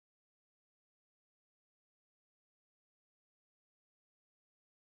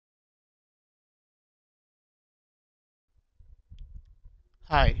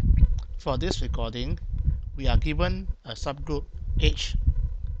Hi, for this recording, we are given a subgroup H,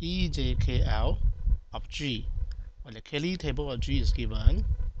 E, J, K, L of G. When the Cayley table of G is given,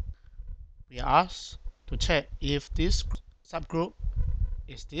 we are asked to check if this subgroup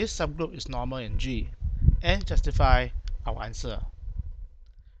is normal in G and justify our answer.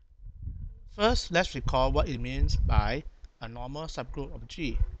 First, let's recall what it means by a normal subgroup of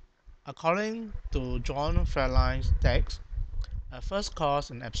G. According to John Fraleigh's text, first course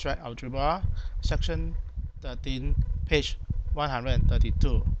in abstract algebra, section 13, page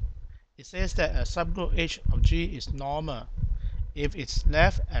 132. It says that a subgroup H of G is normal if its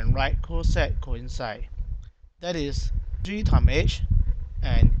left and right coset coincide. That is, G times H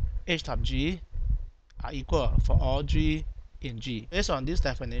and H times G are equal for all G in G. Based on this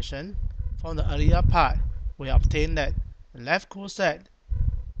definition, from the earlier part, we obtain that the left coset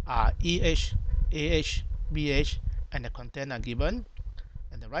are EH, AH, BH, and the content are given,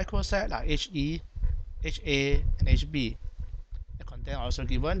 and the right coset are HE, HA, and HB. The content also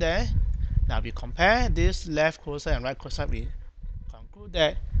given there. Now we compare this left coset and right coset. We conclude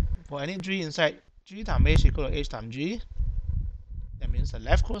that for any G inside G times H equal to H times G. That means the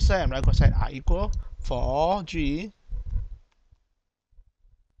left coset and right coset are equal for all G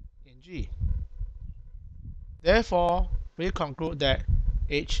in G. Therefore, we conclude that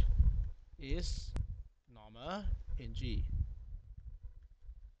H is normal in G.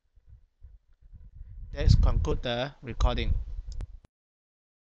 Let's conclude the recording.